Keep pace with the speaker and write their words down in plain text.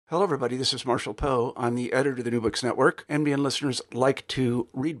Hello, everybody. This is Marshall Poe. I'm the editor of the New Books Network. NBN listeners like to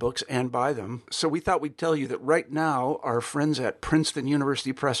read books and buy them. So we thought we'd tell you that right now, our friends at Princeton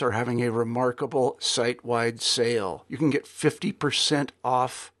University Press are having a remarkable site-wide sale. You can get 50%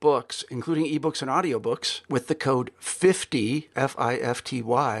 off books, including ebooks and audiobooks, with the code 50,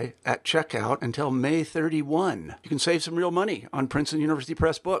 F-I-F-T-Y, at checkout until May 31. You can save some real money on Princeton University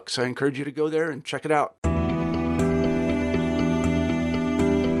Press books. I encourage you to go there and check it out.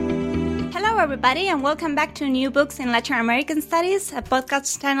 Hello, everybody, and welcome back to New Books in Latin American Studies, a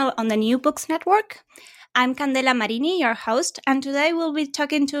podcast channel on the New Books Network. I'm Candela Marini, your host, and today we'll be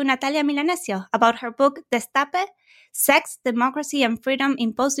talking to Natalia Milanesio about her book, Destape, Sex, Democracy, and Freedom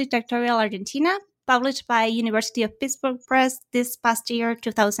in Post-Dictatorial Argentina, published by University of Pittsburgh Press this past year,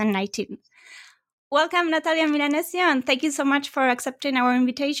 2019. Welcome, Natalia Milanesio, and thank you so much for accepting our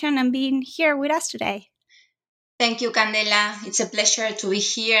invitation and being here with us today. Thank you, Candela. It's a pleasure to be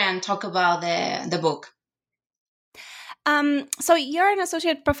here and talk about the book. So you're an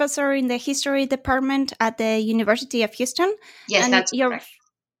associate professor in the history department at the University of Houston. Yes, and that's correct.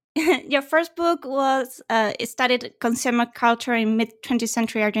 Your first book was studied consumer culture in mid-20th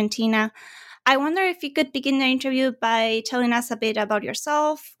century Argentina. I wonder if you could begin the interview by telling us a bit about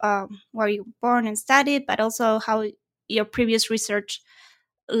yourself, where you were born and studied, but also how your previous research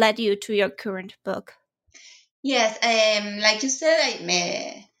led you to your current book. Yes, like you said,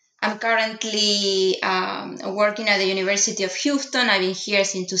 I'm currently working at the University of Houston. I've been here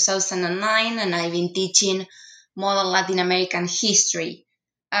since 2009, and I've been teaching modern Latin American history.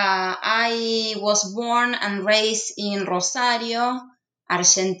 I was born and raised in Rosario,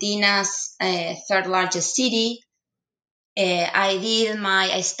 Argentina's third largest city.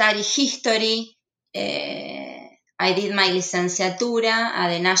 I studied history. I did my licenciatura at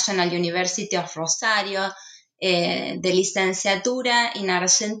the National University of Rosario. The licenciatura in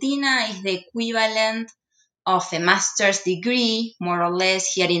Argentina is the equivalent of a master's degree, more or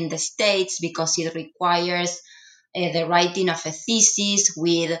less, here in the States, because it requires the writing of a thesis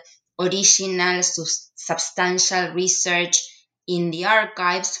with original, substantial research in the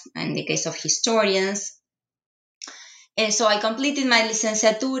archives, in the case of historians. So I completed my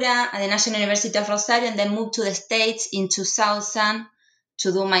licenciatura at the National University of Rosario and then moved to the States in 2000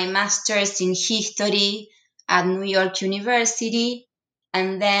 to do my master's in history at New York University.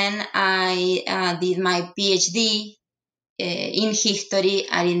 And then I did my PhD in history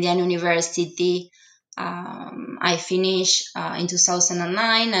at Indiana University. I finished in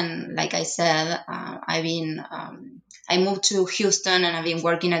 2009, and like I said, I moved to Houston, and I've been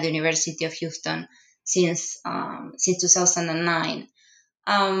working at the University of Houston since 2009.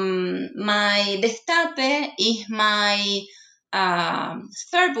 My Destape is my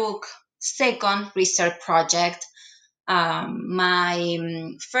third book, second research project.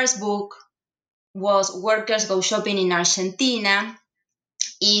 My first book was Workers Go Shopping in Argentina.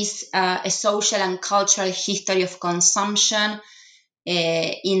 Is a social and cultural history of consumption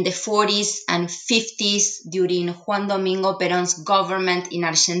in the 40s and 50s during Juan Domingo Perón's government in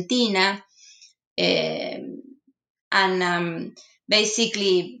Argentina.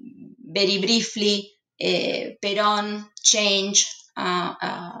 Basically, very briefly, Perón changed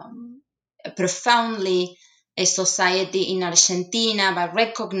profoundly a society in Argentina by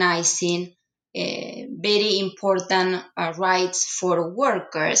recognizing very important rights for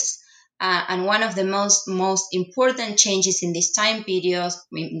workers. And one of the most important changes in this time period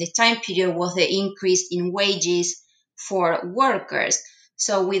was the increase in wages for workers.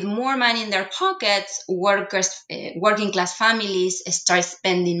 So with more money in their pockets, working class families start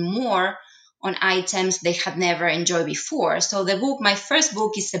spending more on items they had never enjoyed before. So my first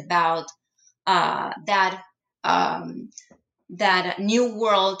book is about that new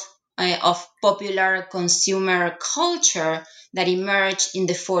world of popular consumer culture that emerged in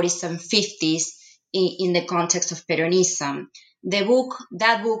the 40s and 50s in the context of Peronism. That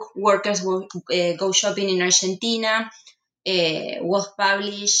book, Workers Go Shopping in Argentina, was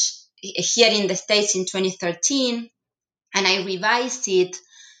published here in the States in 2013, and I revised it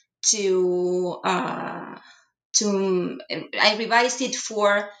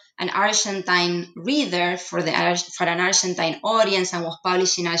for an Argentine reader, for an Argentine audience, and was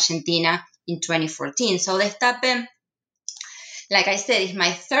published in Argentina in 2014. So Destape, like I said, is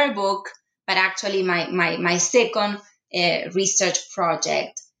my third book, but actually my second research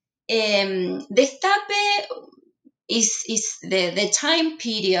project. Destape is the time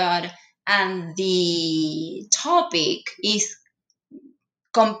period, and the topic is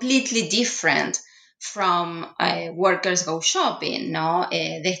completely different from Workers Go Shopping. No,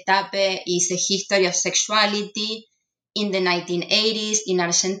 Destape is a history of sexuality in the 1980s in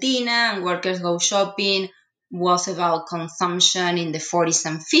Argentina, and Workers Go Shopping was about consumption in the 40s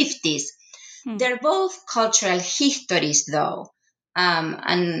and 50s. They're both cultural histories, though, and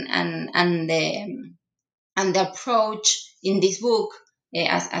the approach in this book,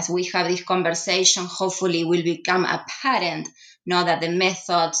 as we have this conversation, hopefully will become apparent. Now that the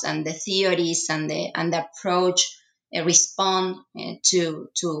methods and the theories and the approach respond to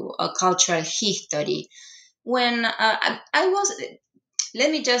a cultural history. When let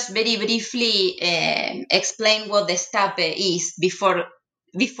me just very briefly explain what the Destape is before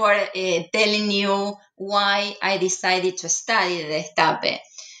telling you why I decided to study the Destape.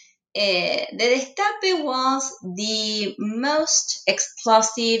 The Destape was the most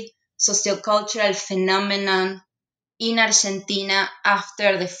explosive sociocultural phenomenon in Argentina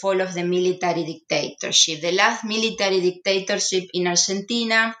after the fall of the military dictatorship. The last military dictatorship in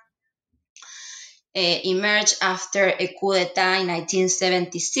Argentina emerged after a coup d'etat in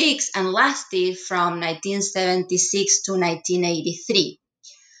 1976 and lasted from 1976 to 1983.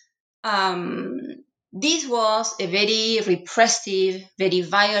 This was a very repressive, very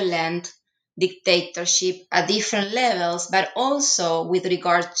violent dictatorship at different levels, but also with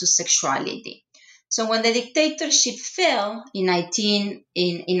regard to sexuality. So when the dictatorship fell in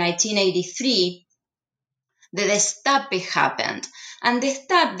 1983, the Destape happened. And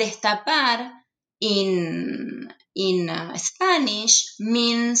destapar in Spanish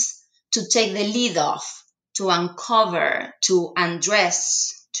means to take the lid off, to uncover, to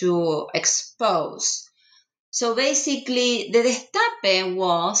undress, to expose. So basically, the Destape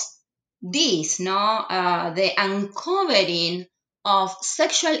was this, the uncovering of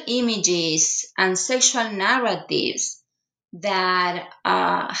sexual images and sexual narratives that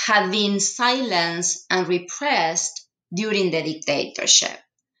had been silenced and repressed during the dictatorship.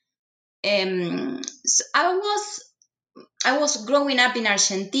 So I was growing up in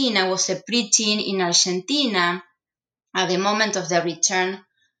Argentina. I was a preteen in Argentina at the moment of the return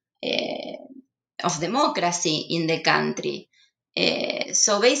of democracy in the country.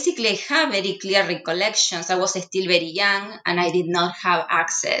 So basically, I have very clear recollections. I was still very young, and I did not have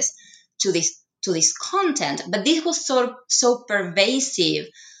access to this content. But this was so pervasive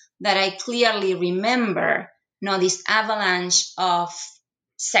that I clearly remember, this avalanche of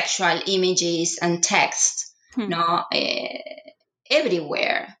sexual images and text,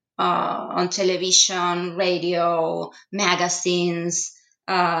 everywhere, on television, radio, magazines,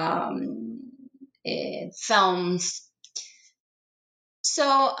 films.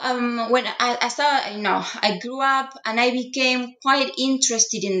 So when I grew up and I became quite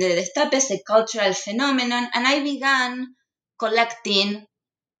interested in the Destape as a cultural phenomenon, and I began collecting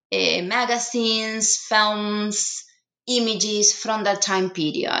magazines, films, images from that time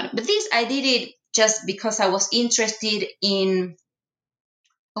period. But this I did it just because I was interested in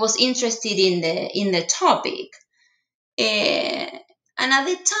the topic. And at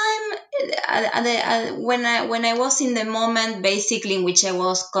the time, when I was in the moment, basically in which I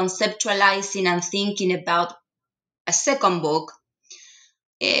was conceptualizing and thinking about a second book,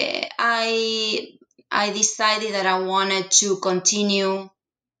 I decided that I wanted to continue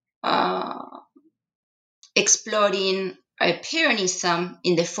exploring Peronism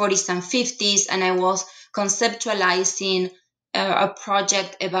in the 40s and 50s, and I was conceptualizing a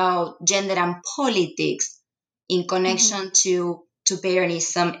project about gender and politics in connection to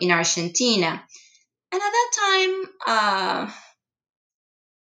Peronism in Argentina. And at that time,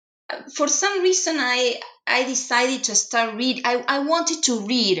 for some reason, I decided to start read. I wanted to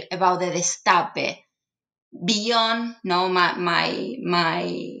read about the Destape beyond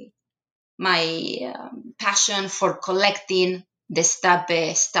my passion for collecting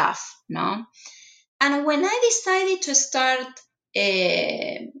Destape stuff. And when I decided to start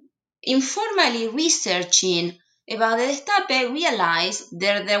informally researching about the Destape, I realized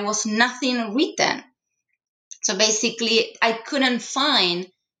there was nothing written. So basically, I couldn't find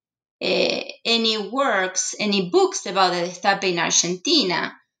any books about the Destape in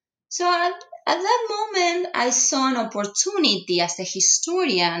Argentina. So at that moment, I saw an opportunity as a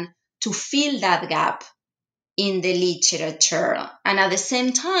historian to fill that gap in the literature, and at the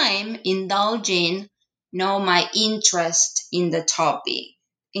same time indulging my interest in the topic.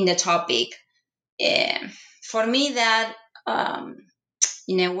 For me, that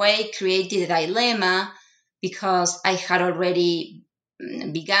in a way created a dilemma, because I had already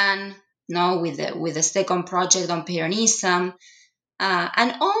begun with the second project on Peronism,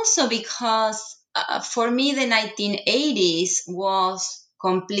 and also because for me the 1980s was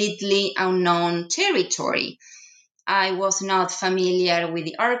completely unknown territory. I was not familiar with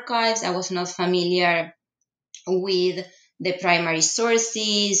the archives. I was not familiar with the primary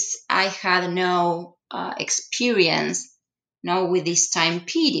sources. I had no experience with this time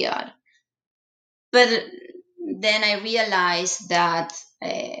period. But then I realized that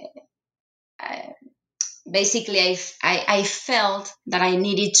basically I felt that I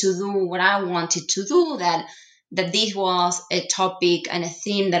needed to do what I wanted to do, that this was a topic and a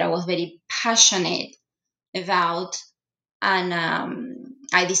theme that I was very passionate about, and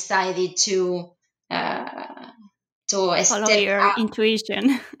I decided to follow step your out.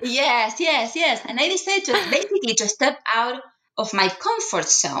 intuition. Yes, and I decided to basically to step out of my comfort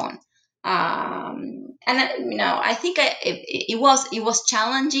zone. And I think it was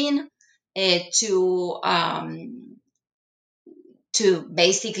challenging to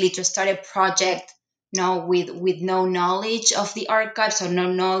basically to start a project with no knowledge of the archives or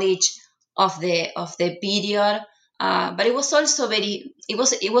no knowledge of the period. But it was also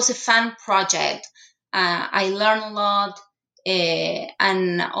it was a fun project. I learned a lot,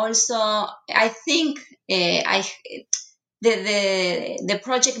 and also I think the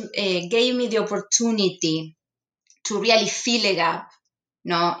project gave me the opportunity to really fill a gap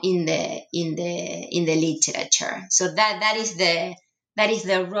in the literature. So that is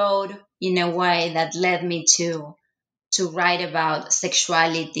the road, in a way, that led me to write about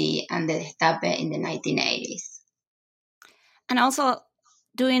sexuality and the destape in the 1980s. And also,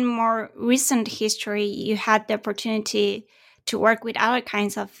 doing more recent history, you had the opportunity to work with other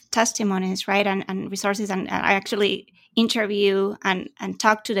kinds of testimonies, right? And resources, and actually interview and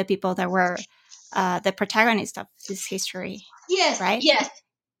talk to the people that were the protagonists of this history. Yes, right? Yes.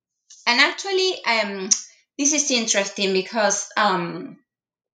 And actually, this is interesting because I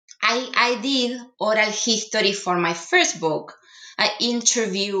did oral history for my first book. I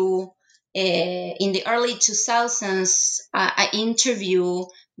interview in the early 2000s. I interview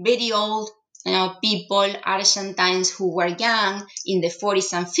very old people, Argentines who were young in the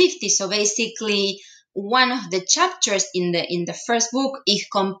 40s and 50s. So basically, one of the chapters in the first book is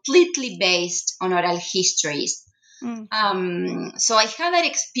completely based on oral histories. So I had that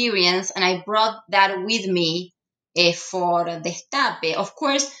experience, and I brought that with me for Destape. Of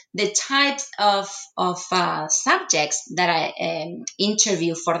course, the types of subjects that I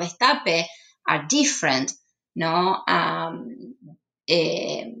interview for Destape are different, but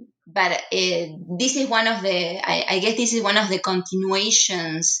this is one of the, I guess this is one of the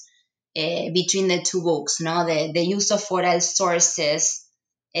continuations between the two books, the use of oral sources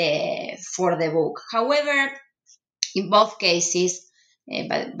for the book. However, in both cases,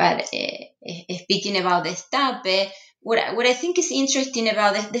 but speaking about Destape, what I think is interesting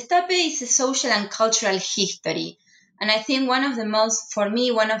about Destape is a social and cultural history. And I think one of the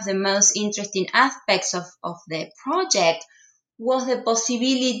most interesting aspects of the project was the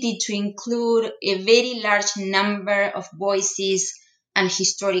possibility to include a very large number of voices and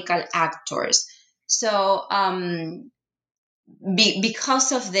historical actors. So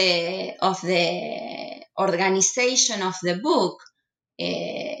because of the organization of the book,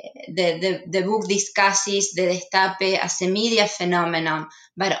 the book discusses the Destape as a media phenomenon,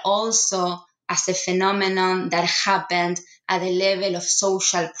 but also as a phenomenon that happened at the level of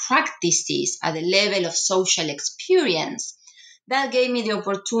social practices, at the level of social experience. That gave me the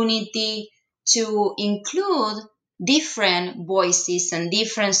opportunity to include different voices and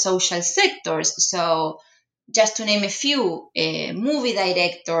different social sectors. So just to name a few, movie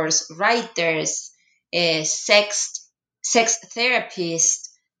directors, writers, sex therapists,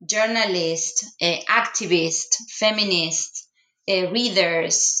 journalists, activists, feminists,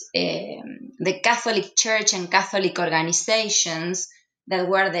 readers, the Catholic Church and Catholic organizations that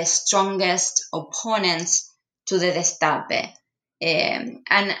were the strongest opponents to the Destape. And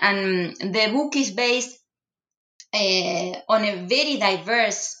the book is based on a very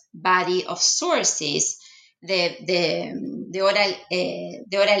diverse body of sources. The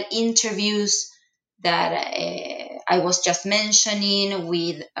oral interviews that I was just mentioning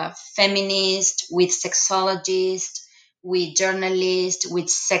with feminists, with sexologists, with journalists, with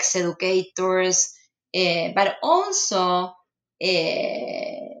sex educators, but also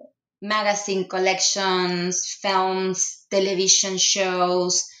magazine collections, films, television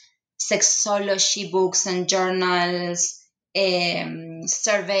shows, sexology books and journals,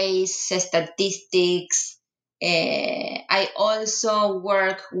 surveys, statistics. I also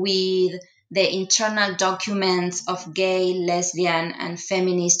work with the internal documents of gay, lesbian, and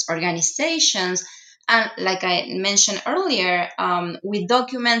feminist organizations. And like I mentioned earlier, with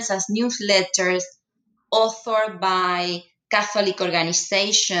documents as newsletters authored by Catholic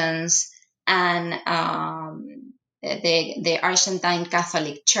organizations and the Argentine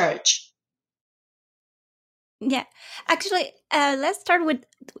Catholic Church. Yeah, actually, let's start with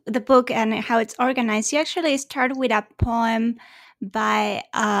the book and how it's organized. You actually start with a poem by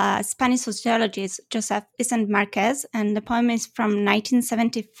Spanish sociologist Joseph Vicente Marquez, and the poem is from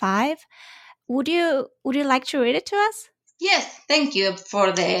 1975. Would you like to read it to us? Yes, thank you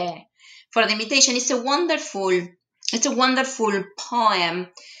for the invitation. It's a wonderful poem.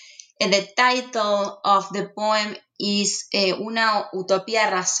 And the title of the poem is Una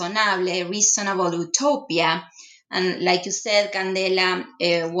utopía razonable, a reasonable utopia. And like you said, Candela,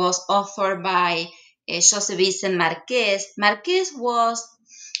 was authored by José Vicente Marquez. Marquez was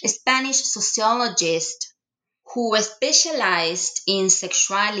a Spanish sociologist who specialized in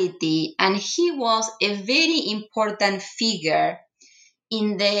sexuality, and he was a very important figure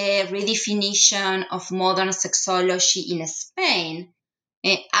in the redefinition of modern sexology in Spain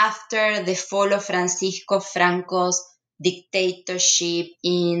after the fall of Francisco Franco's dictatorship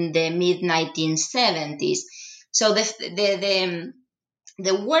in the mid 1970s. So the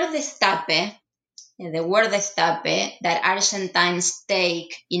word destape, that Argentines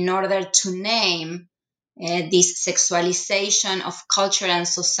take in order to name this sexualization of culture and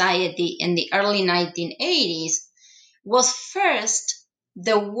society in the early 1980s, was first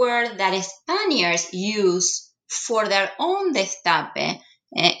the word that Spaniards used for their own destape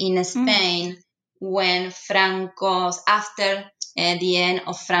in Spain when after the end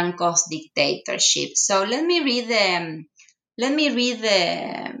of Franco's dictatorship. So let me read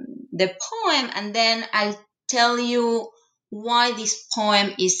the poem, and then I'll tell you why this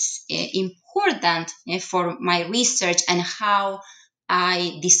poem is important for my research and how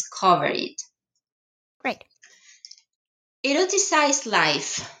I discovered it. Great. Eroticize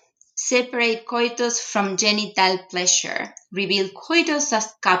life. Separate coitus from genital pleasure. Reveal coitus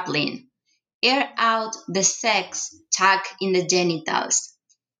as coupling. Air out the sex tucked in the genitals.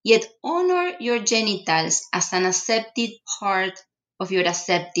 Yet honor your genitals as an accepted part of your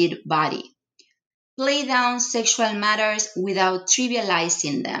accepted body. Play down sexual matters without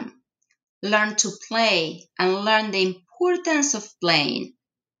trivializing them. Learn to play and learn the importance of playing.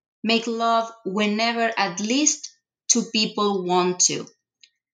 Make love whenever at least two people want to.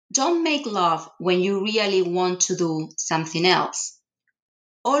 Don't make love when you really want to do something else.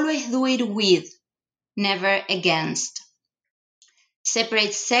 Always do it with, never against.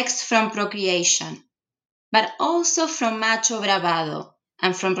 Separate sex from procreation, but also from macho bravado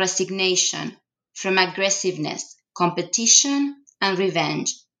and from resignation, from aggressiveness, competition, and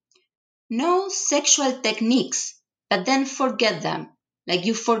revenge. Know sexual techniques, but then forget them, like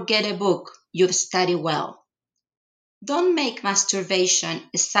you forget a book you've studied well. Don't make masturbation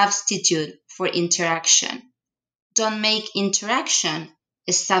a substitute for interaction. Don't make interaction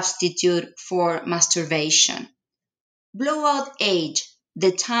a substitute for masturbation. Blow out age,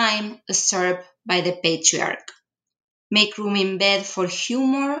 the time usurped by the patriarch. Make room in bed for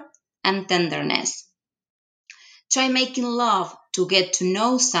humor and tenderness. Try making love to get to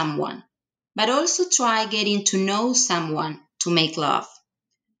know someone, but also try getting to know someone to make love.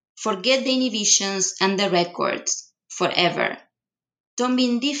 Forget the inhibitions and the records forever. Don't be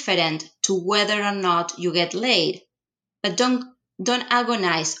indifferent to whether or not you get laid, but don't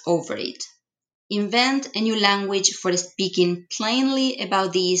agonize over it. Invent a new language for speaking plainly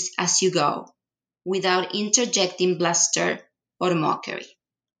about this as you go, without interjecting bluster or mockery.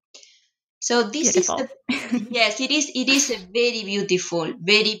 So this Beautiful. is yes, it is a very beautiful,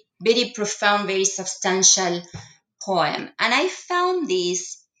 very, very profound, very substantial poem. And I found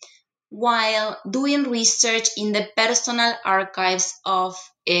this while doing research in the personal archives of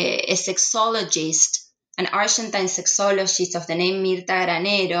a sexologist, an Argentine sexologist of the name Mirta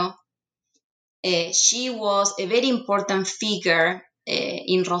Granero. She was a very important figure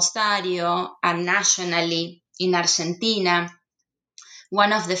in Rosario and nationally in Argentina,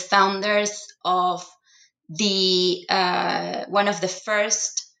 one of the founders of one of the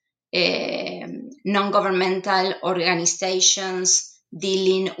first non-governmental organizations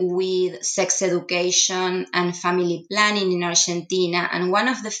dealing with sex education and family planning in Argentina, and one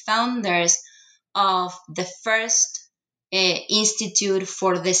of the founders of the first Institute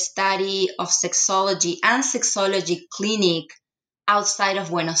for the Study of Sexology and Sexology Clinic outside of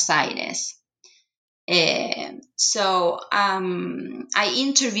Buenos Aires. So I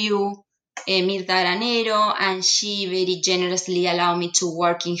interviewed Mirta Granero, and she very generously allowed me to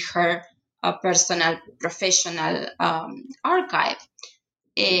work in her personal professional archive.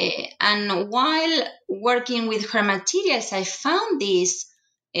 And while working with her materials, I found this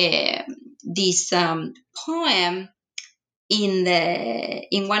poem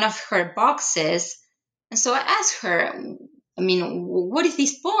in one of her boxes, and so I asked her, what is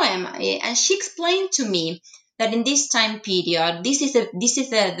this poem? And she explained to me that in this time period, the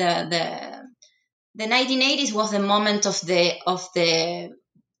 1980s was the moment of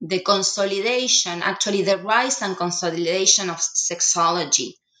the consolidation, actually the rise and consolidation of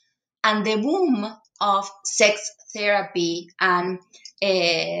sexology, and the boom of sex therapy and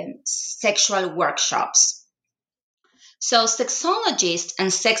sexual workshops. So sexologists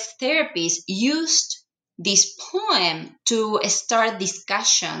and sex therapists used this poem to start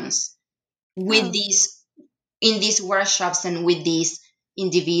discussions with in these workshops and with these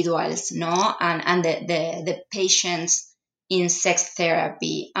individuals, no, and the patients in sex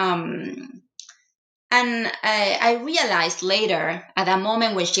therapy. And I realized later, at a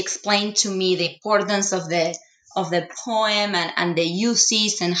moment when she explained to me the importance of the poem and the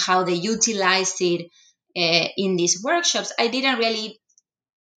uses and how they utilized it in these workshops, I didn't really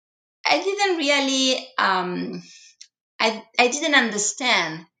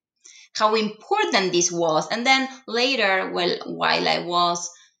understand how important this was. And then later, while I was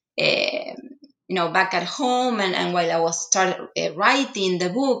back at home and while I was started writing the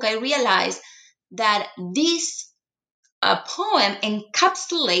book, I realized that this poem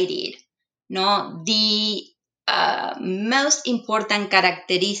encapsulated the most important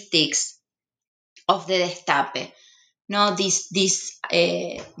characteristics of the Destape.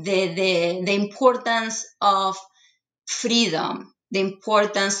 The importance of freedom, the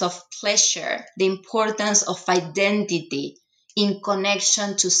importance of pleasure, the importance of identity in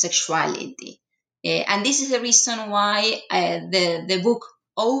connection to sexuality. And this is the reason why the book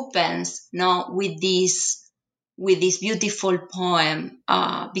opens with this beautiful poem,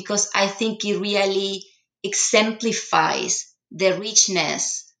 because I think it really exemplifies the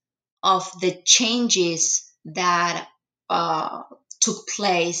richness of the changes that took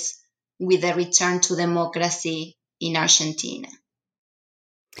place with the return to democracy in Argentina.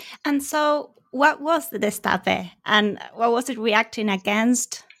 And so, what was the Destape, and what was it reacting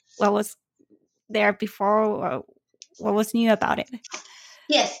against? What was there before, or what was new about it?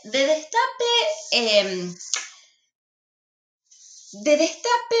 Yes, the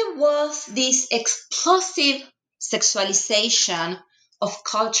Destape was this explosive sexualization of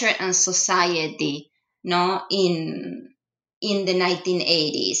culture and society, in the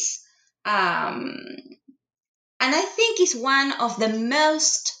 1980s. And I think it's one of the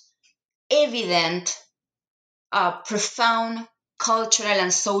most evident, profound cultural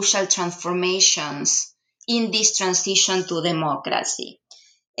and social transformations in this transition to democracy.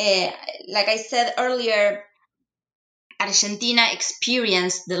 Like I said earlier, Argentina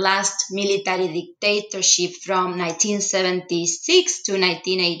experienced the last military dictatorship from 1976 to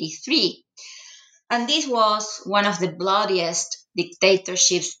 1983. And this was one of the bloodiest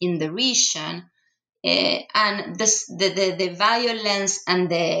dictatorships in the region. And the violence and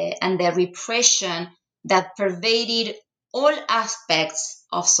the repression that pervaded all aspects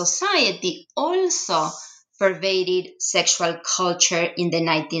of society also pervaded sexual culture in the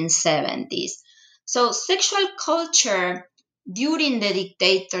 1970s. So sexual culture during the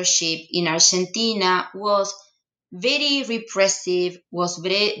dictatorship in Argentina was very repressive, was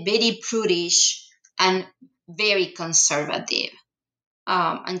very, very prudish, and very conservative.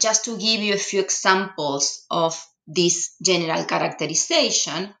 And just to give you a few examples of this general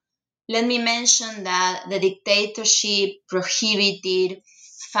characterization, let me mention that the dictatorship prohibited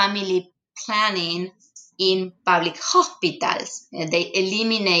family planning in public hospitals. They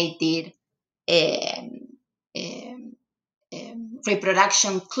eliminated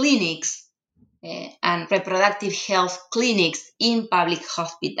reproduction clinics and reproductive health clinics in public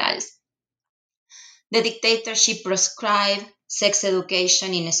hospitals. The dictatorship proscribed sex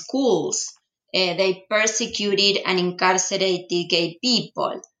education in schools. They persecuted and incarcerated gay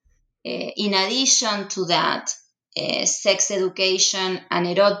people. In addition to that, sex education and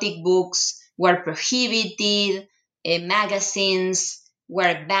erotic books were prohibited. Magazines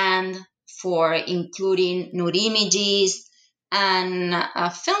were banned for including nude images, and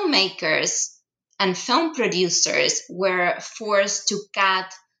filmmakers and film producers were forced to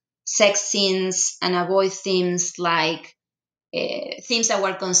cut sex scenes and avoid themes like themes that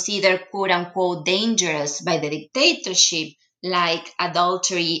were considered quote-unquote dangerous by the dictatorship, like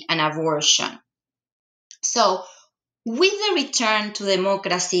adultery and abortion. So, with the return to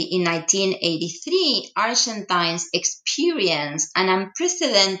democracy in 1983, Argentines experienced an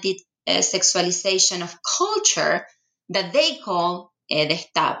unprecedented sexualization of culture that they call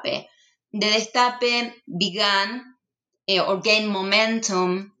Destape. The Destape began or gained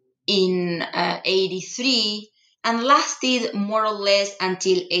momentum in 83 and lasted more or less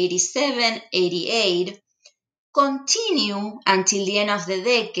until 87, 88, continue until the end of the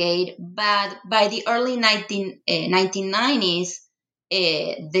decade, but by the early 1990s,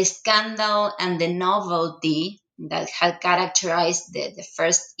 the scandal and the novelty that had characterized the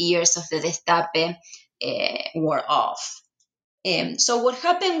first years of the Destape wore off. So what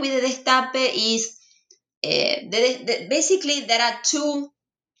happened with the Destape is basically there are two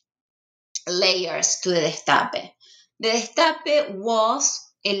layers to the Destape. The Destape was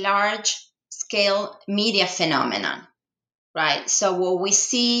a large-scale media phenomenon, right? So what we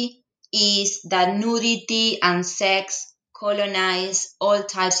see is that nudity and sex colonize all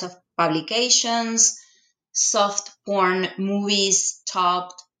types of publications. Soft porn movies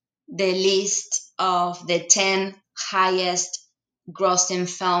topped the list of the 10 highest grossing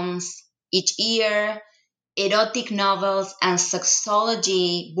films each year. Erotic novels and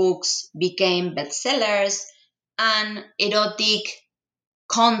sexology books became bestsellers, and erotic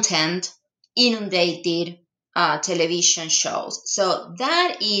content inundated television shows. So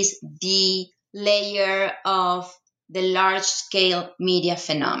that is the layer of the large-scale media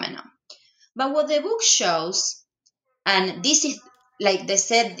phenomenon. But what the book shows, and this is, like they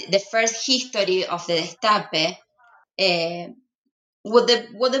said, the first history of the Destape, what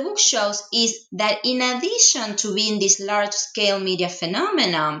the book shows is that in addition to being this large-scale media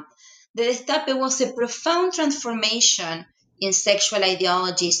phenomenon, the Destape was a profound transformation in sexual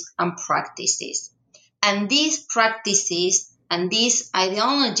ideologies and practices. And these practices and these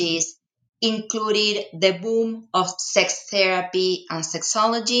ideologies included the boom of sex therapy and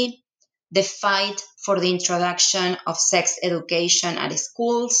sexology, the fight for the introduction of sex education at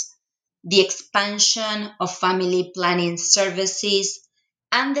schools, the expansion of family planning services,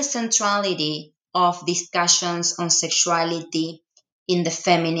 and the centrality of discussions on sexuality in the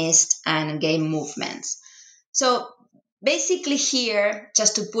feminist and gay movements. So basically here,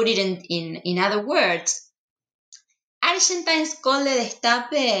 just to put it in other words, Argentines call the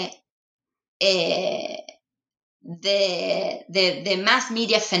Destape the mass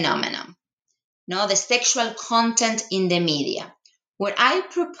media phenomenon, no, the sexual content in the media. What I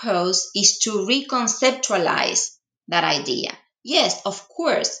propose is to reconceptualize that idea. Yes, of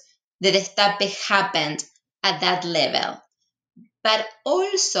course, the Destape happened at that level, but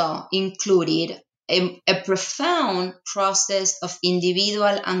also included a profound process of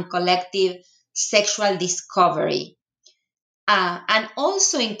individual and collective sexual discovery, and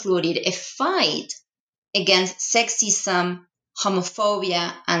also included a fight against sexism,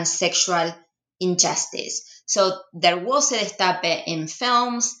 homophobia, and sexual injustice. So there was a Destape in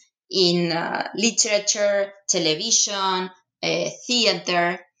films, in literature, television,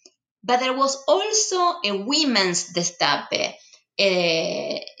 theater, but there was also a women's Destape,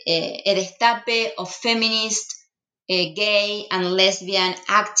 a Destape of feminist, gay, and lesbian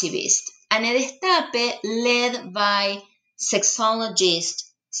activists, and a Destape led by sexologists,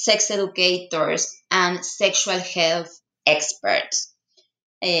 sex educators, and sexual health experts.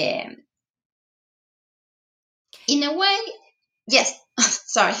 In a way, yes,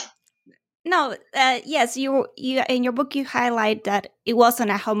 sorry. No, yes, you in your book you highlight that it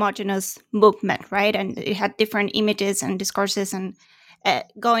wasn't a homogeneous movement, right? And it had different images and discourses and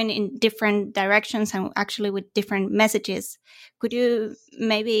going in different directions and actually with different messages. Could you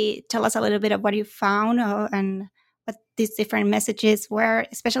maybe tell us a little bit of what you found and what these different messages were,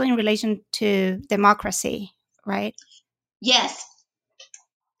 especially in relation to democracy, right? Yes,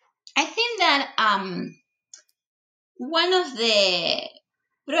 I think that one of the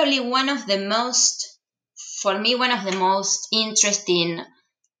most interesting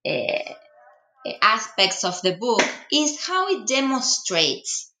aspects of the book is how it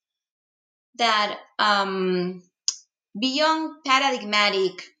demonstrates that beyond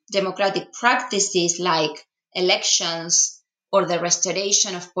paradigmatic democratic practices like elections or the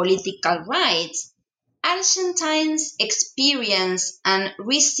restoration of political rights, Argentines experience and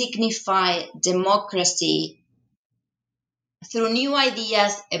resignify democracy through new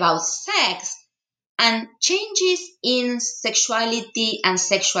ideas about sex and changes in sexuality and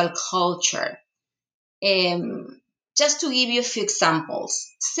sexual culture. Just to give you a few examples,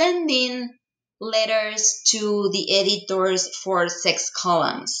 sending letters to the editors for sex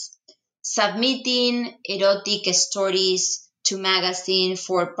columns, submitting erotic stories to magazines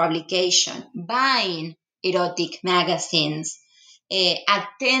for publication, buying erotic magazines,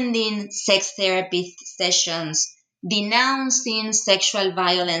 attending sex therapy sessions, denouncing sexual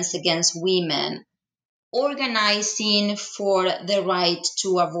violence against women, organizing for the right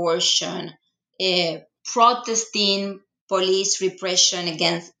to abortion, protesting police repression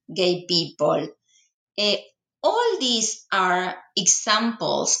against gay people. all these are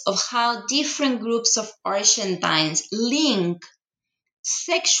examples of how different groups of Argentines link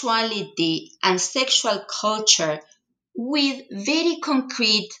sexuality and sexual culture with very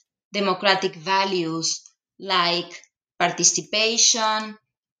concrete democratic values like participation,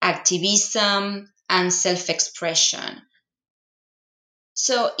 activism, and self-expression.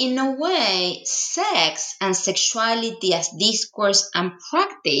 So, in a way, sex and sexuality as discourse and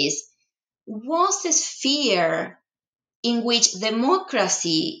practice was a sphere in which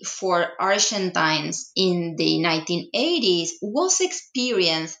democracy for Argentines in the 1980s was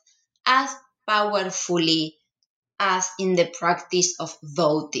experienced as powerfully as in the practice of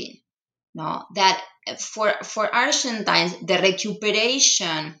voting. No, that for Argentines, the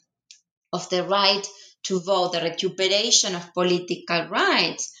recuperation of the right to vote, the recuperation of political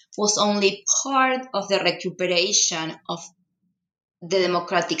rights, was only part of the recuperation of the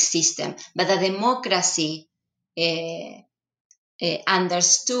democratic system. But the democracy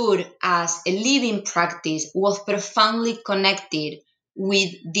understood as a living practice was profoundly connected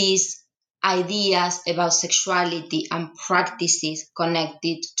with these ideas about sexuality and practices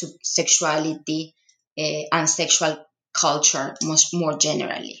connected to sexuality and sexual culture more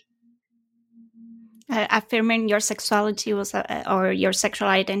generally. Affirming your sexuality was or your sexual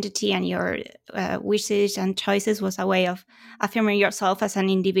identity and your wishes and choices was a way of affirming yourself as an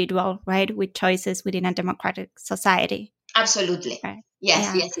individual, right, with choices within a democratic society. Absolutely. Right.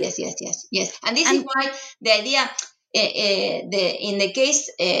 Yes. And this is why the idea, in the case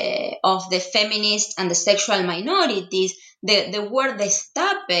of the feminists and the sexual minorities, the word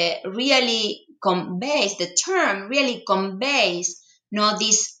destape really conveys, the term really conveys,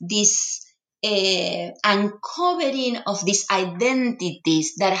 this uncovering of these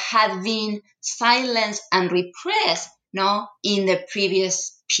identities that had been silenced and repressed, in the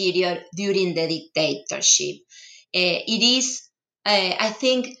previous period during the dictatorship. It is, I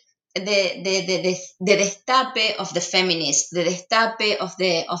think, the destape of the feminists, the destape of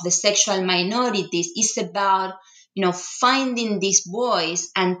the sexual minorities is about, finding this voice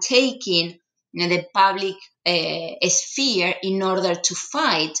and taking the public sphere in order to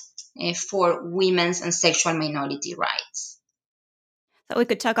fight for women's and sexual minority rights. So we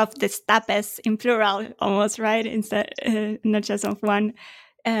could talk of destapes in plural almost, right? Instead, not just of one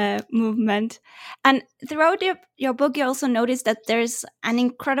movement. And throughout your book, you also notice that there's an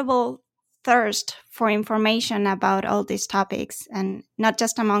incredible thirst for information about all these topics, and not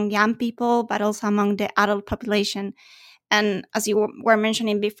just among young people, but also among the adult population. And as you were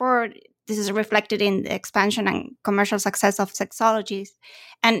mentioning before, this is reflected in the expansion and commercial success of sexology.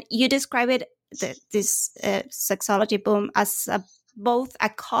 And you describe it, this sexology boom, as both a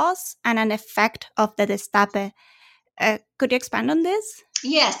cause and an effect of the destape. Could you expand on this?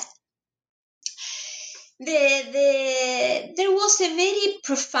 Yes. There was a very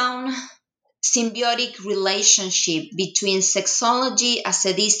profound symbiotic relationship between sexology as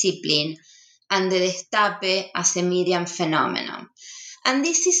a discipline and the destape as a medium phenomenon. And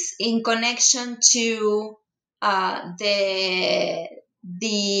this is in connection to the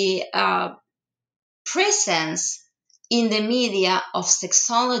presence in the media of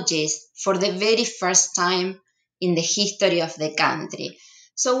sexologists for the very first time in the history of the country.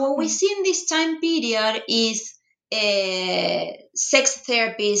 So what we see in this time period is sex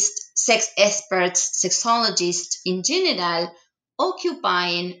therapists, sex experts, sexologists in general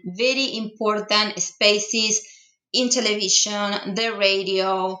occupying very important spaces in television, the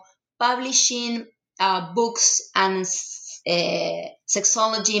radio, publishing books and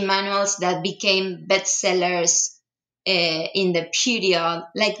sexology manuals that became bestsellers in the period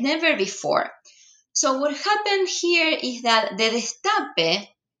like never before. So what happened here is that the destape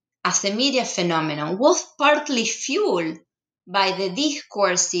as a media phenomenon was partly fueled by the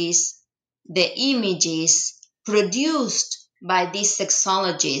discourses, the images produced by these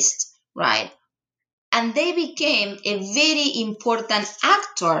sexologists, right? And they became a very important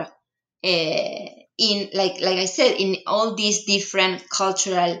actor in, like I said, in all these different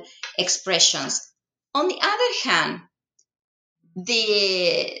cultural expressions. On the other hand,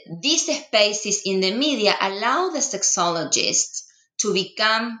 these spaces in the media allow the sexologists to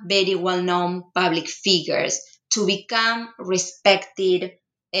become very well-known public figures, to become respected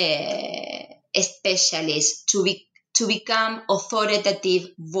specialists, to become authoritative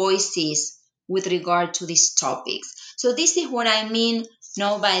voices with regard to these topics. So this is what I mean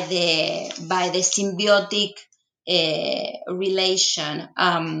by the symbiotic relation.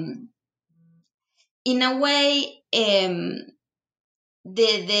 In a way,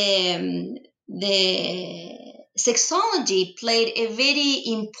 the sexology played a very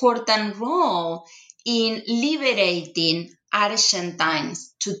important role in liberating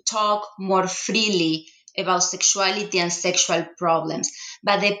Argentines to talk more freely about sexuality and sexual problems.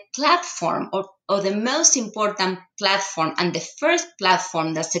 But the platform, or the most important platform, and the first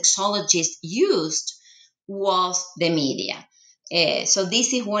platform that sexologists used, was the media. So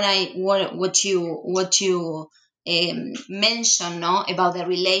this is what you mentioned, no, about the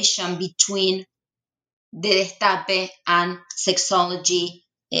relation between the Destape and sexology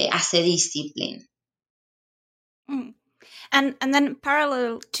as a discipline. Mm. And then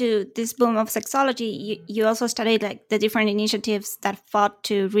parallel to this boom of sexology, you also studied like the different initiatives that fought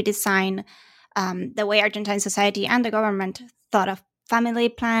to redesign the way Argentine society and the government thought of family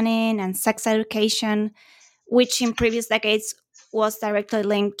planning and sex education, which in previous decades was directly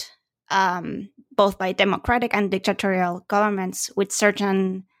linked both by democratic and dictatorial governments with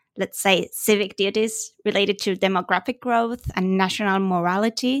certain, let's say, civic duties related to demographic growth and national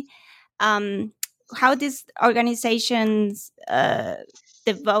morality. How these organizations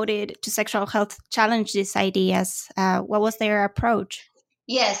devoted to sexual health challenge these ideas? What was their approach?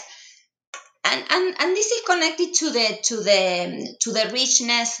 Yes, and this is connected to the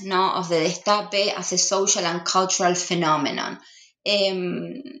richness, no, of the Destape as a social and cultural phenomenon.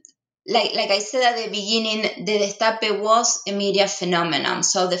 Like I said at the beginning, the Destape was a media phenomenon.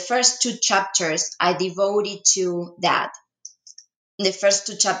 So the first two chapters I devoted to that. The first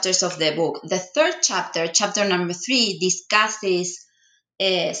two chapters of the book. The third chapter, chapter number 3, discusses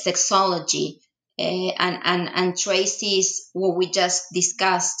sexology and traces what we just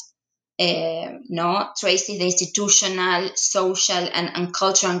discussed. Traces the institutional, social, and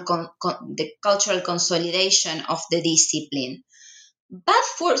cultural the cultural consolidation of the discipline. But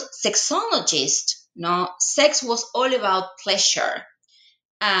for sexologists, sex was all about pleasure.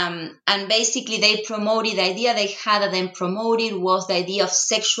 And basically they promoted, the idea they had and then promoted was the idea of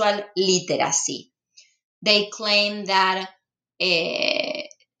sexual literacy. They claimed that in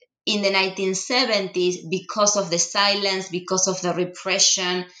the 1970s, because of the silence, because of the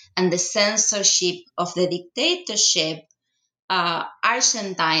repression and the censorship of the dictatorship,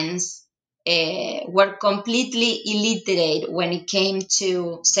 Argentines were completely illiterate when it came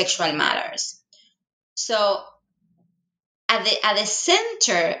to sexual matters. So at the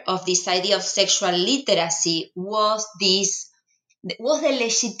center of this idea of sexual literacy was the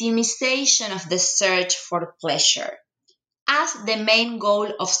legitimization of the search for pleasure as the main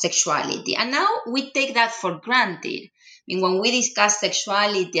goal of sexuality. And now we take that for granted. I mean, when we discuss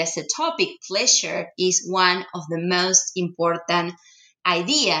sexuality as a topic, pleasure is one of the most important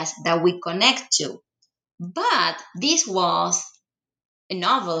ideas that we connect to. But this was a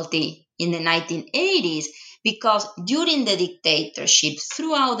novelty in the 1980s because during the dictatorship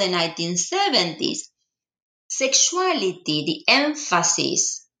throughout the 1970s, sexuality, the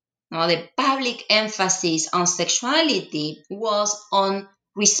emphasis, the public emphasis on sexuality was on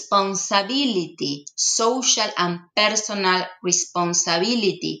responsibility, social and personal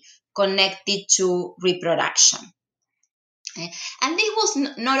responsibility connected to reproduction. And this was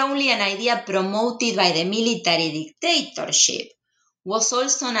not only an idea promoted by the military dictatorship, was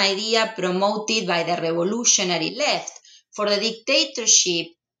also an idea promoted by the revolutionary left. For the dictatorship,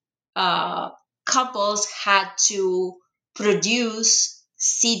 couples had to produce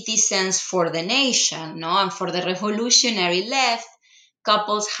citizens for the nation, and for the revolutionary left,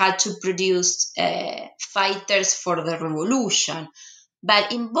 couples had to produce fighters for the revolution.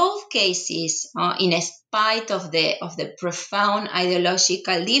 But in both cases, in spite of the profound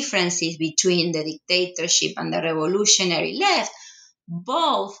ideological differences between the dictatorship and the revolutionary left,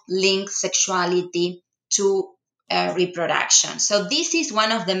 both link sexuality to reproduction. So this is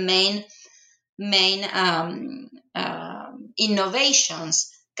one of the main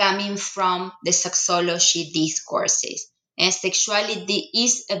innovations coming from the sexology discourses. And sexuality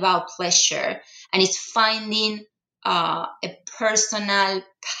is about pleasure, and it's finding a personal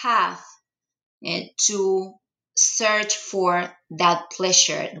path to search for that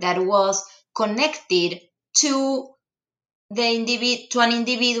pleasure that was connected to an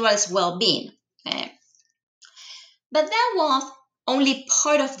individual's well-being. But that was only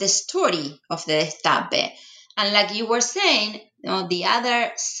part of the story of the Destape. And like you were saying, the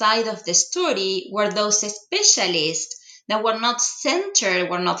other side of the story were those specialists that were not centered,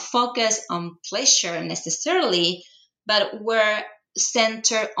 were not focused on pleasure necessarily, but were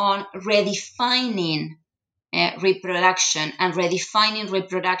centered on redefining reproduction and redefining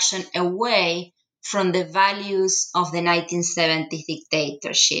reproduction away from the values of the 1970s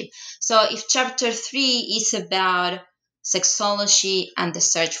dictatorship. So if chapter 3 is about sexology and the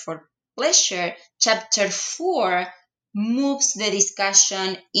search for pleasure, chapter 4 moves the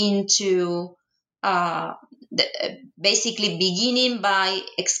discussion into basically beginning by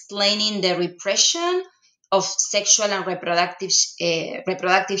explaining the repression of sexual and reproductive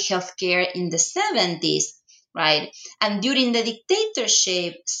health care in the 70s, right? And during the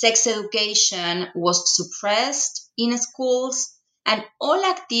dictatorship, sex education was suppressed in schools, and all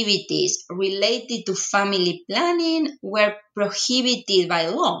activities related to family planning were prohibited by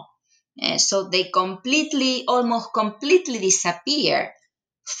law. So they almost completely disappear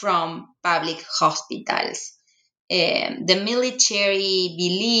from public hospitals. The military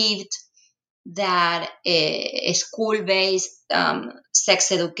believed that school-based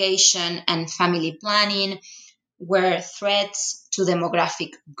sex education and family planning were threats to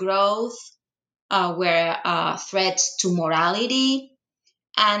demographic growth, were threats to morality,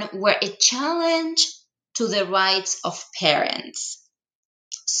 and were a challenge to the rights of parents.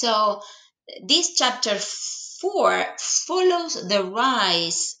 So this chapter 4 follows the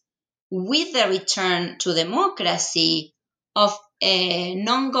rise with the return to democracy of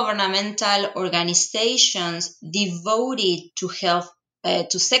non-governmental organizations devoted to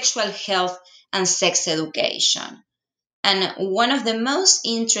to sexual health and sex education. And one of the most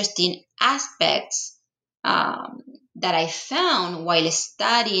interesting aspects that I found while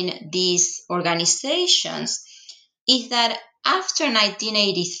studying these organizations is that after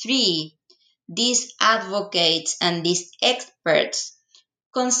 1983, these advocates and these experts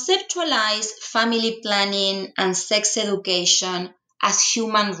conceptualize family planning and sex education as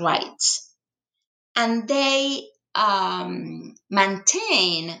human rights. And they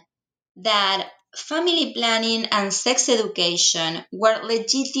maintain that family planning and sex education were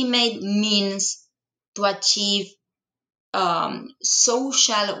legitimate means to achieve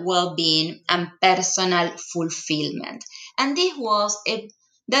social well-being and personal fulfillment. And this was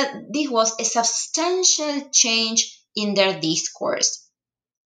a substantial change in their discourse,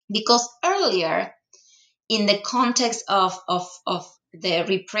 because earlier, in the context of the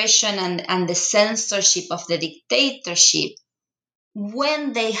repression and the censorship of the dictatorship,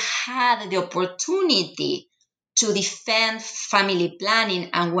 when they had the opportunity to defend family planning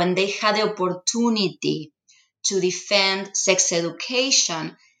and when they had the opportunity to defend sex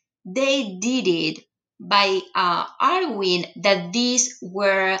education, they did it by arguing that these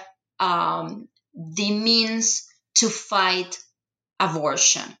were the means to fight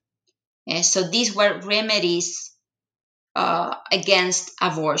abortion. So these were remedies against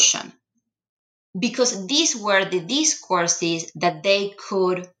abortion, because these were the discourses that they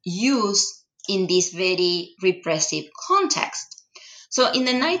could use in this very repressive context. So in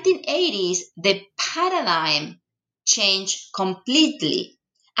the 1980s, the paradigm changed completely,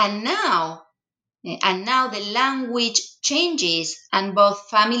 and now the language changes, and both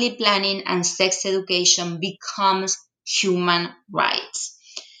family planning and sex education becomes human rights.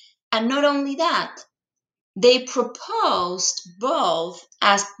 And not only that, they proposed both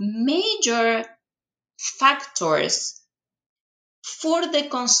as major factors for the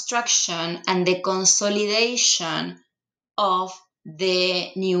construction and the consolidation of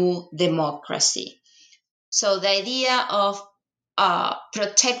the new democracy. So the idea of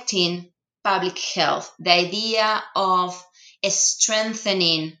protecting public health, the idea of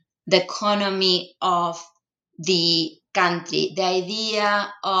strengthening the economy of the country, the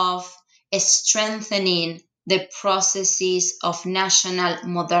idea of strengthening the processes of national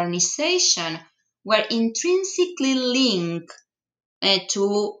modernization were intrinsically linked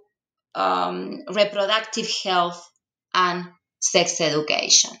to reproductive health and sex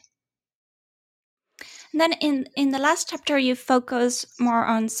education. Then in the last chapter, you focus more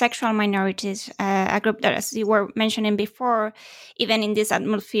on sexual minorities, a group that, as you were mentioning before, even in this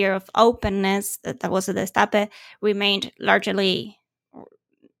atmosphere of openness that was the Destape, remained largely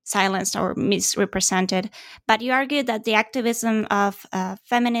silenced or misrepresented. But you argued that the activism of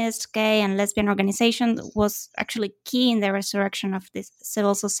feminist, gay, and lesbian organizations was actually key in the resurrection of this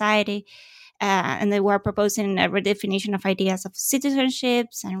civil society. And they were proposing a redefinition of ideas of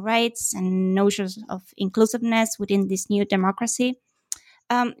citizenships and rights and notions of inclusiveness within this new democracy.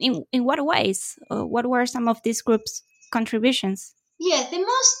 In what ways? What were some of these groups' contributions? Yes, the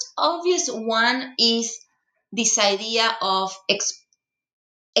most obvious one is this idea of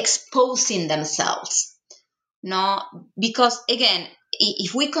exposing themselves. No, because again,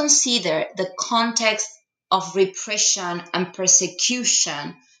 if we consider the context of repression and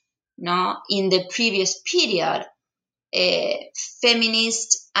persecution, no, in the previous period,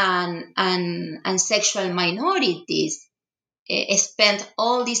 feminists and sexual minorities spent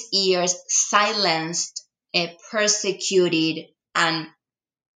all these years silenced, persecuted, and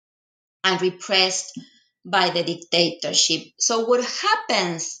repressed by the dictatorship. So what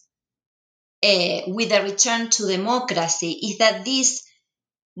happens with the return to democracy is that these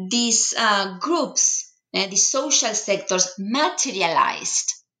groups, these social sectors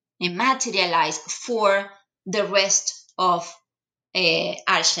materialized for the rest of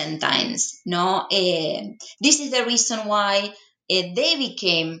Argentines. No, this is the reason why they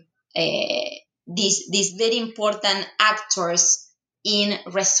became these very important actors in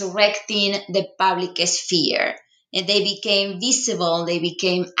resurrecting the public sphere. And they became visible, they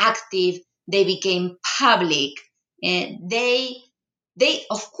became active, they became public. And they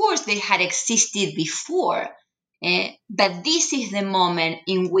of course, they had existed before, but this is the moment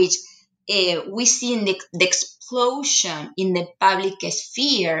in which we see the explosion in the public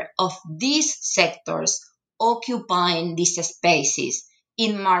sphere of these sectors occupying these spaces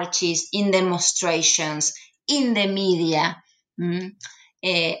in marches, in demonstrations, in the media.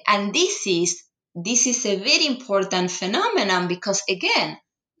 And this is a very important phenomenon because, again,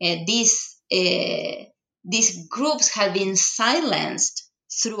 these groups have been silenced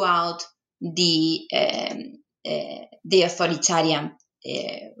throughout the authoritarian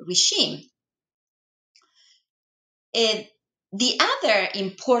regime. The other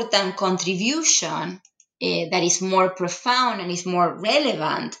important contribution that is more profound and is more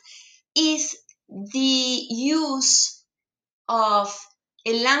relevant is the use of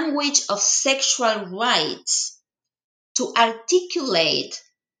a language of sexual rights to articulate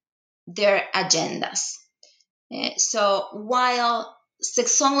their agendas. So while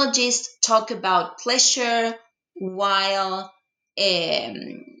sexologists talk about pleasure, while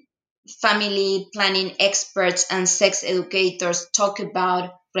family planning experts and sex educators talk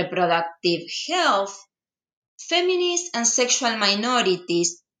about reproductive health, feminists and sexual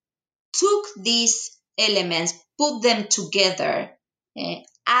minorities took these elements, put them together,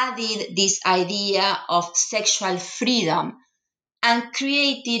 added this idea of sexual freedom, and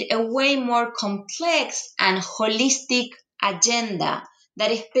created a way more complex and holistic agenda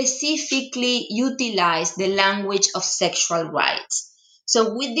that specifically utilized the language of sexual rights.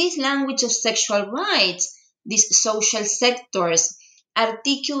 So with this language of sexual rights, these social sectors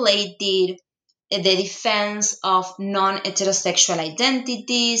articulated the defense of non-heterosexual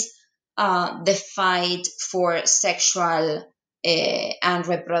identities, the fight for sexual and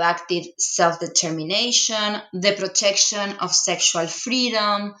reproductive self-determination, the protection of sexual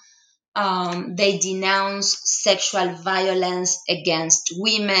freedom. They denounce sexual violence against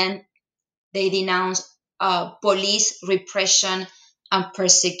women. They denounce police repression and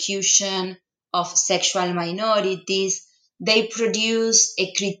persecution of sexual minorities. They produce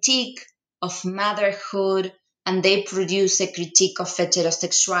a critique of motherhood, and they produce a critique of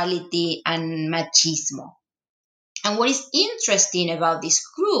heterosexuality and machismo. And what is interesting about these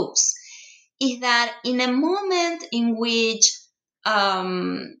groups is that in a moment in which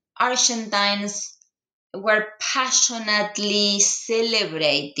Argentines were passionately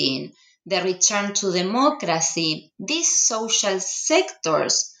celebrating the return to democracy, these social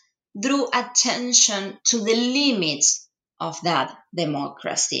sectors drew attention to the limits of that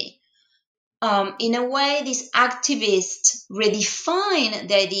democracy. In a way, these activists redefine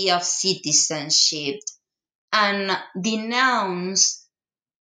the idea of citizenship and denounce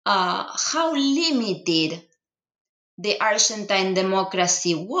how limited the Argentine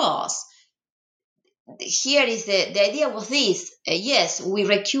democracy was. Here is the idea was this: yes, we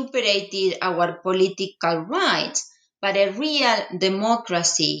recuperated our political rights, but a real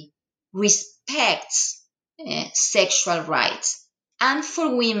democracy respects sexual rights. And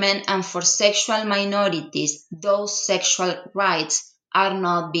for women and for sexual minorities, those sexual rights are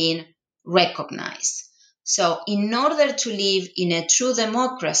not being recognized. So in order to live in a true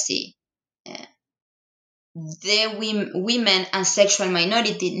democracy, the women and sexual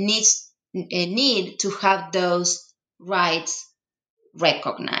minority need to have those rights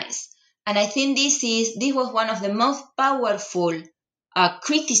recognized. And I think this was one of the most powerful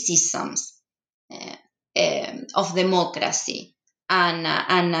criticisms of democracy. And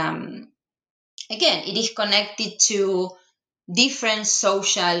again, it is connected to different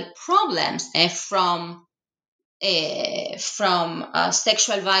social problems from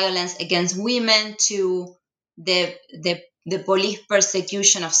sexual violence against women to the police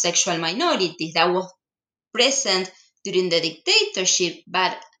persecution of sexual minorities that was present during the dictatorship,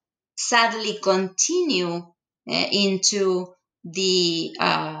 but sadly continue into the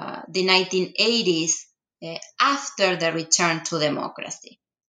 1980s after the return to democracy.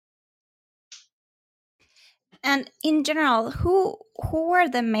 And in general, who were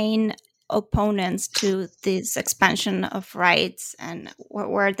the main opponents to this expansion of rights, and what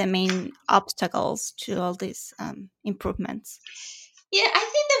were the main obstacles to all these improvements? Yeah, I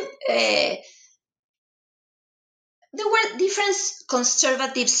think different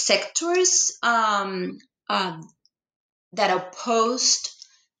conservative sectors that opposed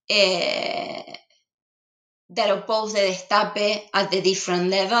the Destape at the different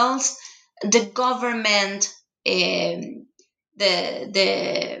levels. The government, the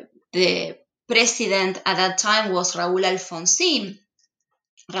president at that time was Raúl Alfonsín.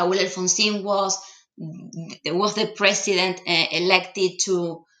 Raúl Alfonsín was the president elected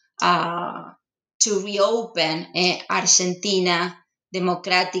to reopen Argentina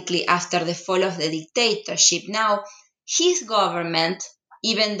democratically after the fall of the dictatorship. Now, his government,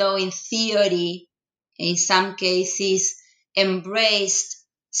 even though in theory, in some cases, embraced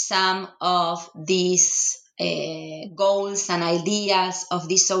some of these goals and ideas of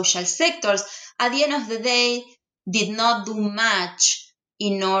these social sectors, at the end of the day, did not do much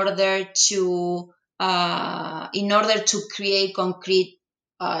in order to create concrete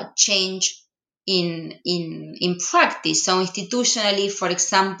change in practice. So institutionally, for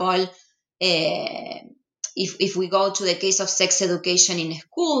example, if we go to the case of sex education in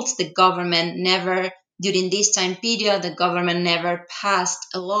schools, the government never, during this time period, the government never passed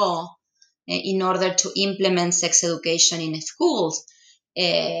a law in order to implement sex education in schools.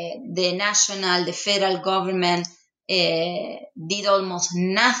 The federal government did almost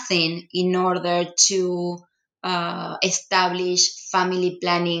nothing in order to establish family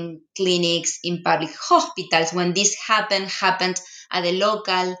planning clinics in public hospitals. When this happened at the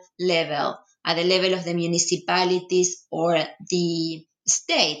local level, at the level of the municipalities or the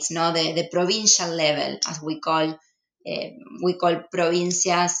states, the provincial level, as we call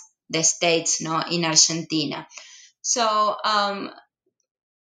provincias, the states, in Argentina. So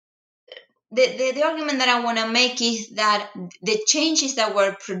the argument that I want to make is that the changes that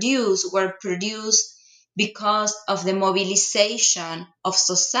were produced because of the mobilization of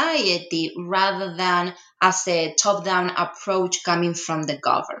society rather than as a top-down approach coming from the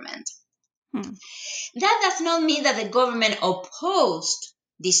government. That does not mean that the government opposed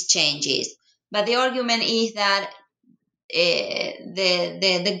these changes, but the argument is that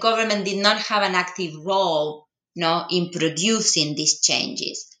the government did not have an active role in producing these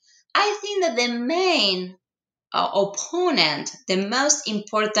changes. I think that the main opponent, the most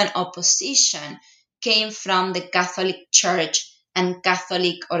important opposition, came from the Catholic Church and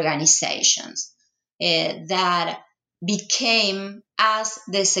Catholic organizations that became, as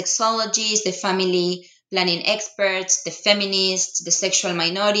the sexologists, the family planning experts, the feminists, the sexual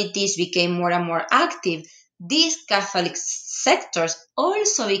minorities became more and more active. These Catholic sectors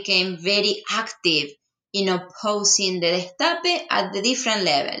also became very active in opposing the Destape at the different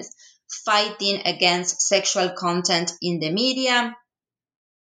levels, fighting against sexual content in the media,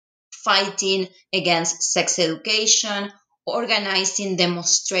 fighting against sex education, organizing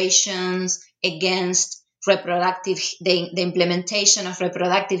demonstrations against the implementation of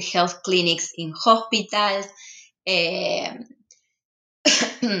reproductive health clinics in hospitals,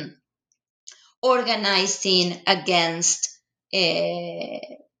 organizing against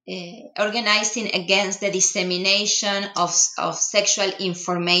the dissemination of sexual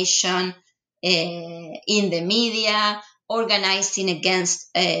information in the media, organizing against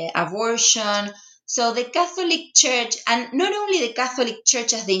abortion. So the Catholic Church, and not only the Catholic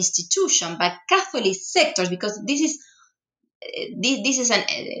Church as the institution, but Catholic sectors, because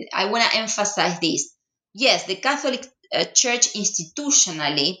I want to emphasize this. Yes, the Catholic Church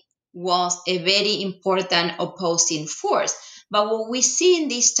institutionally was a very important opposing force. But what we see in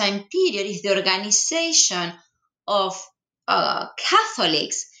this time period is the organization of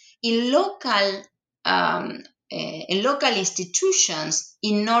Catholics in local institutions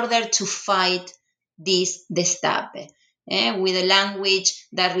in order to fight this Destape, with a language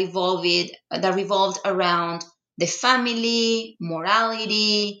that revolved around the family,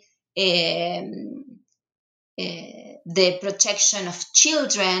 morality, the protection of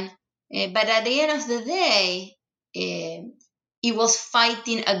children. But at the end of the day, it was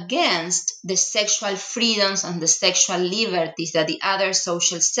fighting against the sexual freedoms and the sexual liberties that the other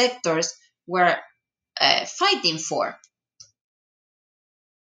social sectors were fighting for.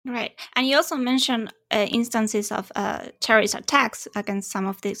 Right. And you also mentioned instances of terrorist attacks against some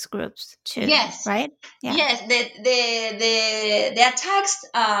of these groups too. Yes. Right? Yeah. Yes. The attacks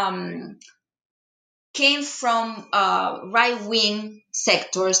came from right-wing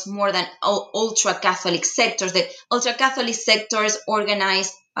sectors more than ultra-Catholic sectors. The ultra-Catholic sectors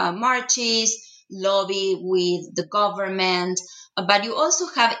organized marches, lobby with the government, but you also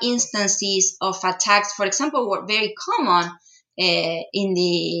have instances of attacks, for example, were very common in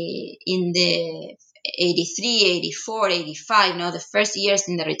the 83, 84, 85, the first years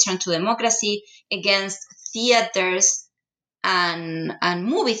in the return to democracy, against theaters and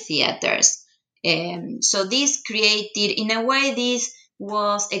movie theaters. So this created, in a way, this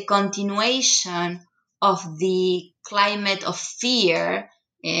was a continuation of the climate of fear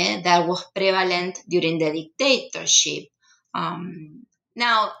that was prevalent during the dictatorship.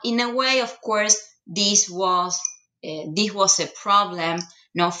 Now, in a way, of course, this was a problem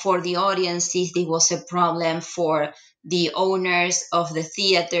not for the audiences. This was a problem for the owners of the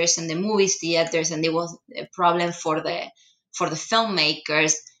theaters and the movie theaters, and it was a problem for the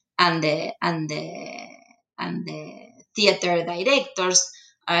filmmakers and the theater directors.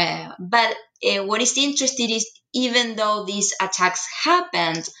 But what is interesting is, even though these attacks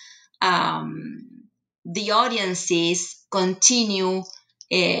happened, the audiences continue,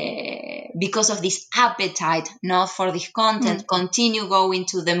 because of this appetite not for this content, continue going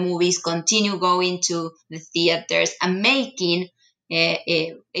to the movies, continue going to the theaters, and making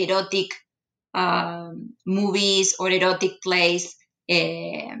erotic movies or erotic plays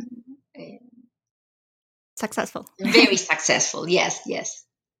successful. Very successful. Yes.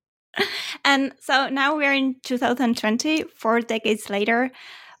 And so now we're in 2020, 4 decades later.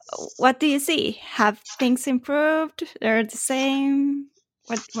 What do you see? Have things improved? They're the same?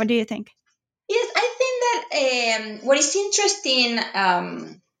 What do you think? Yes, I think that what is interesting,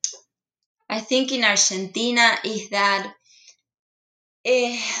 I think, in Argentina is that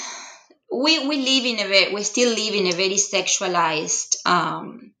we still live in a very sexualized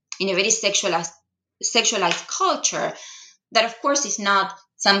sexualized culture that, of course, is not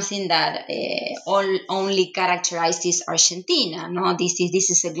something that only characterizes Argentina. No, this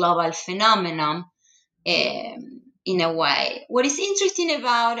is a global phenomenon. In a way, what is interesting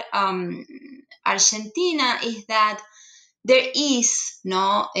about Argentina is that there is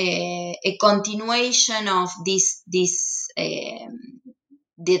a continuation of the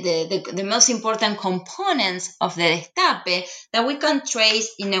most important components of the Destape that we can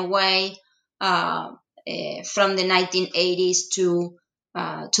trace, in a way, from the 1980s to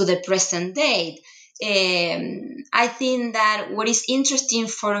the present date. I think that what is interesting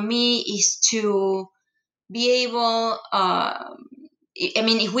for me is to be able,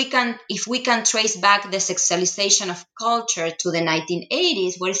 if we can trace back the sexualization of culture to the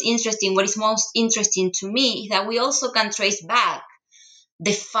 1980s, what is most interesting to me is that we also can trace back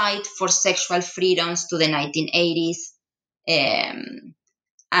the fight for sexual freedoms to the 1980s, and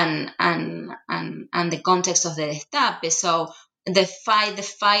the context of the Destape. So the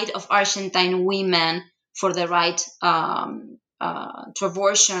fight of Argentine women for the right to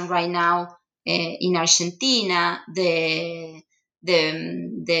abortion right now in Argentina, the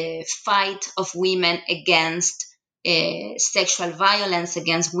fight of women against sexual violence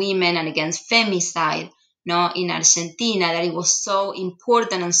against women and against femicide, in Argentina, that it was so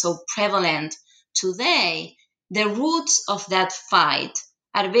important and so prevalent today. The roots of that fight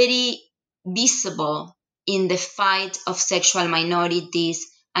are very visible in the fight of sexual minorities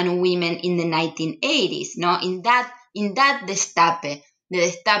and women in the 1980s. In that Destape, the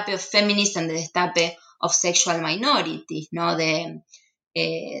Destape of feminists and the Destape of sexual minorities. That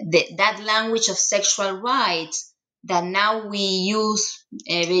language of sexual rights that now we use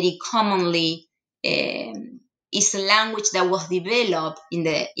very commonly is a language that was developed in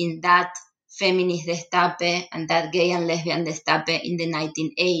that feminist Destape and that gay and lesbian Destape in the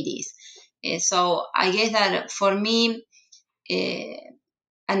 1980s. So I guess that for me,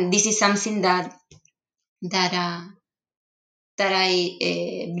 and this is something that I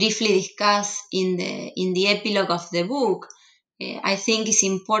briefly discuss in the epilogue of the book, I think it's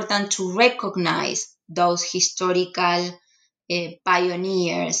important to recognize those historical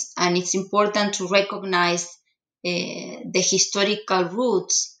pioneers, and it's important to recognize the historical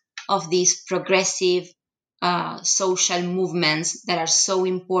roots of these progressive social movements that are so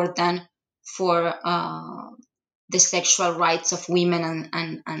important for the sexual rights of women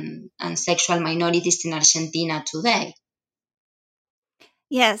and sexual minorities in Argentina today.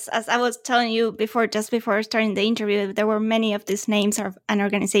 Yes, as I was telling you just before starting the interview, there were many of these names and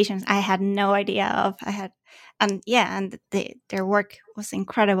organizations I had no idea of. Their work was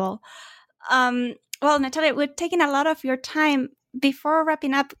incredible. Well, Natalia, we're taking a lot of your time. Before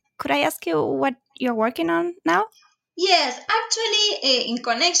wrapping up, could I ask you what you're working on now? Yes, actually, in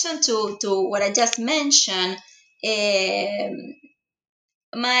connection to what I just mentioned,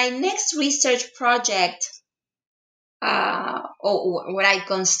 my next research project, or what I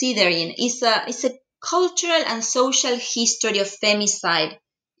consider is a cultural and social history of femicide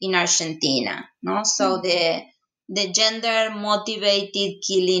in Argentina. So the gender motivated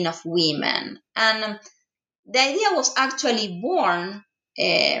killing of women, and the idea was actually born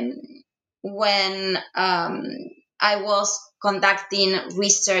when I was conducting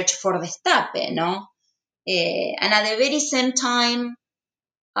research for Destape, no? And at the very same time,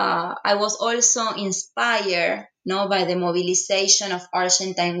 I was also inspired, no, by the mobilization of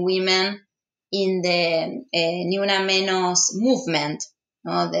Argentine women in the Ni Una Menos movement,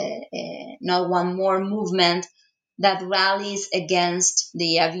 no, the Not One More movement that rallies against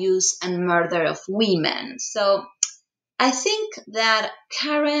the abuse and murder of women. So I think that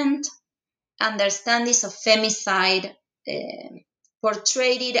current understandings of femicide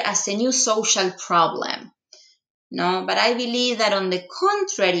portrayed it as a new social problem. No, but I believe that on the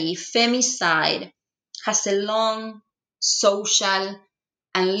contrary, femicide has a long social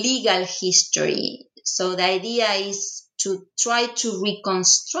and legal history. So the idea is to try to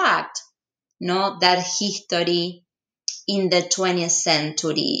reconstruct, no, that history in the 20th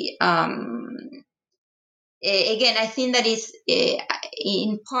century. Again, I think that is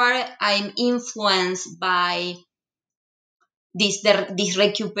in part I'm influenced by this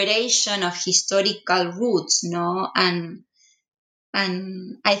recuperation of historical roots, no, and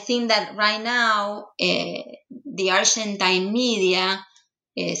I think that right now the Argentine media,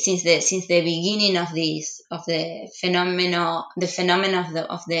 since the beginning of the phenomenon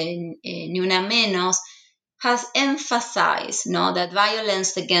of the Ni Una Menos, has emphasized, no, that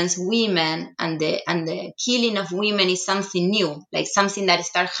violence against women and the killing of women is something new, like something that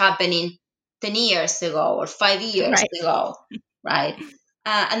started happening 10 years ago or 5 years ago, right?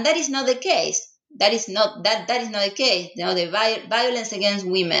 And that is not the case. That is not the case. You know, the violence against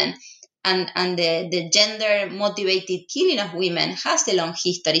women and the gender motivated killing of women has a long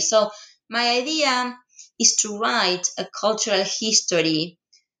history. So my idea is to write a cultural history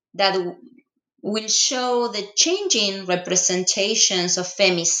that will show the changing representations of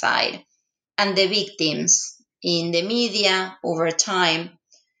femicide and the victims in the media over time,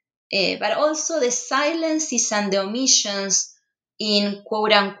 but also the silences and the omissions in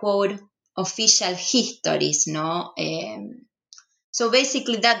quote-unquote official histories, no? So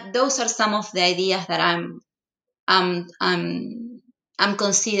basically, those are some of the ideas that I'm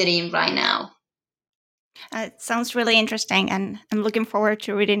considering right now. It sounds really interesting, and I'm looking forward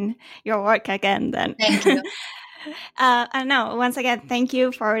to reading your work again then. Thank you. And now, once again, thank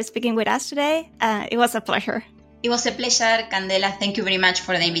you for speaking with us today. It was a pleasure. It was a pleasure, Candela. Thank you very much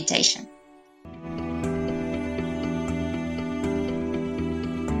for the invitation.